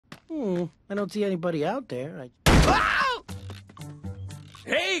I don't see anybody out there.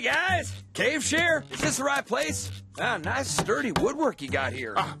 Hey, guys! Cave share? Is this the right place? Ah, nice sturdy woodwork you got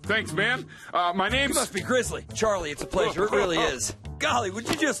here. Thanks, man. My name's... You must be Grizzly. Charlie, it's a pleasure. It really is. Golly, would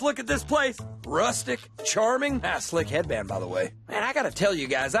you just look at this place? Rustic, charming. Slick headband, by the way. Man, I gotta tell you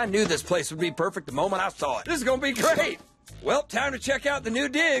guys, I knew this place would be perfect the moment I saw it. This is gonna be great. Well, time to check out the new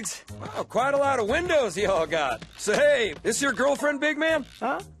digs. Wow, quite a lot of windows y'all got. So, hey, this your girlfriend, big man?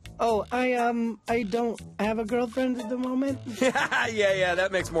 Huh? Oh, I don't have a girlfriend at the moment. yeah,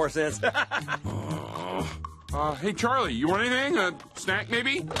 that makes more sense. Hey, Charlie, you want anything? A snack,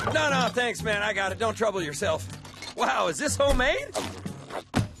 maybe? No, thanks, man. I got it. Don't trouble yourself. Wow, is this homemade?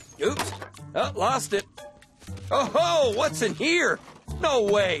 Oops. Oh, lost it. Oh, what's in here? No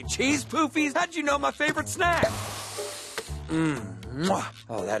way. Cheese poofies? How'd you know my favorite snack?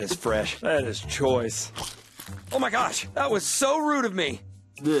 Oh, that is fresh. That is choice. Oh, my gosh. That was so rude of me.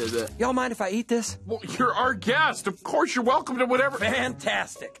 Y'all mind if I eat this? Well, you're our guest. Of course, you're welcome to whatever.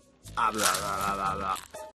 Fantastic.